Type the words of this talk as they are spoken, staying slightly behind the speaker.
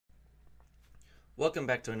Welcome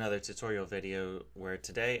back to another tutorial video where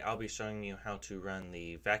today I'll be showing you how to run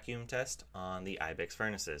the vacuum test on the IBEX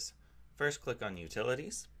furnaces. First, click on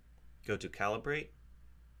Utilities, go to Calibrate,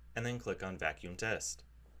 and then click on Vacuum Test.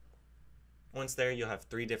 Once there, you'll have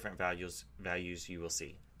three different values you will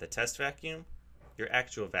see: the test vacuum, your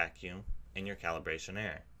actual vacuum, and your calibration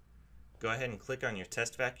error. Go ahead and click on your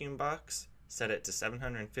test vacuum box, set it to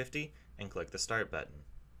 750, and click the Start button.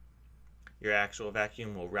 Your actual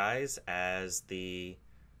vacuum will rise as the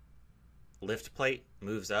lift plate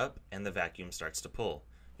moves up and the vacuum starts to pull.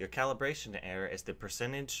 Your calibration error is the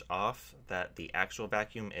percentage off that the actual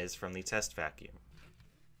vacuum is from the test vacuum.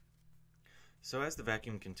 So as the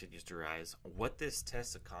vacuum continues to rise, what this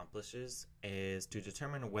test accomplishes is to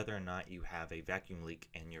determine whether or not you have a vacuum leak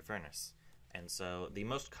in your furnace. And so the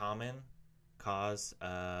most common cause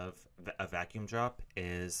of a vacuum drop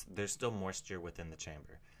is there's still moisture within the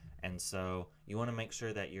chamber. And so you want to make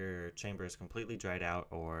sure that your chamber is completely dried out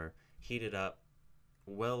or heated up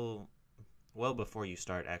well before you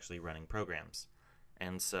start actually running programs.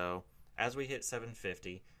 And so as we hit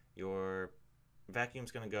 750, your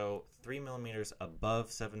vacuum's going to go 3 millimeters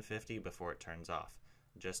above 750 before it turns off,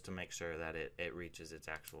 just to make sure that it reaches its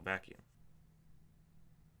actual vacuum.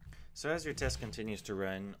 So as your test continues to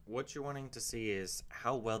run, what you're wanting to see is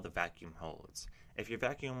how well the vacuum holds. If your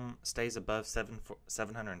vacuum stays above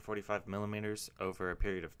 745 millimeters over a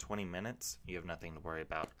period of 20 minutes, you have nothing to worry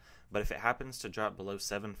about. But if it happens to drop below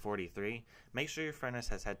 743, make sure your furnace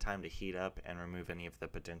has had time to heat up and remove any of the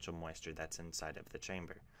potential moisture that's inside of the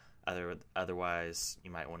chamber. Otherwise,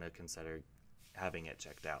 you might want to consider having it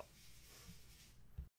checked out.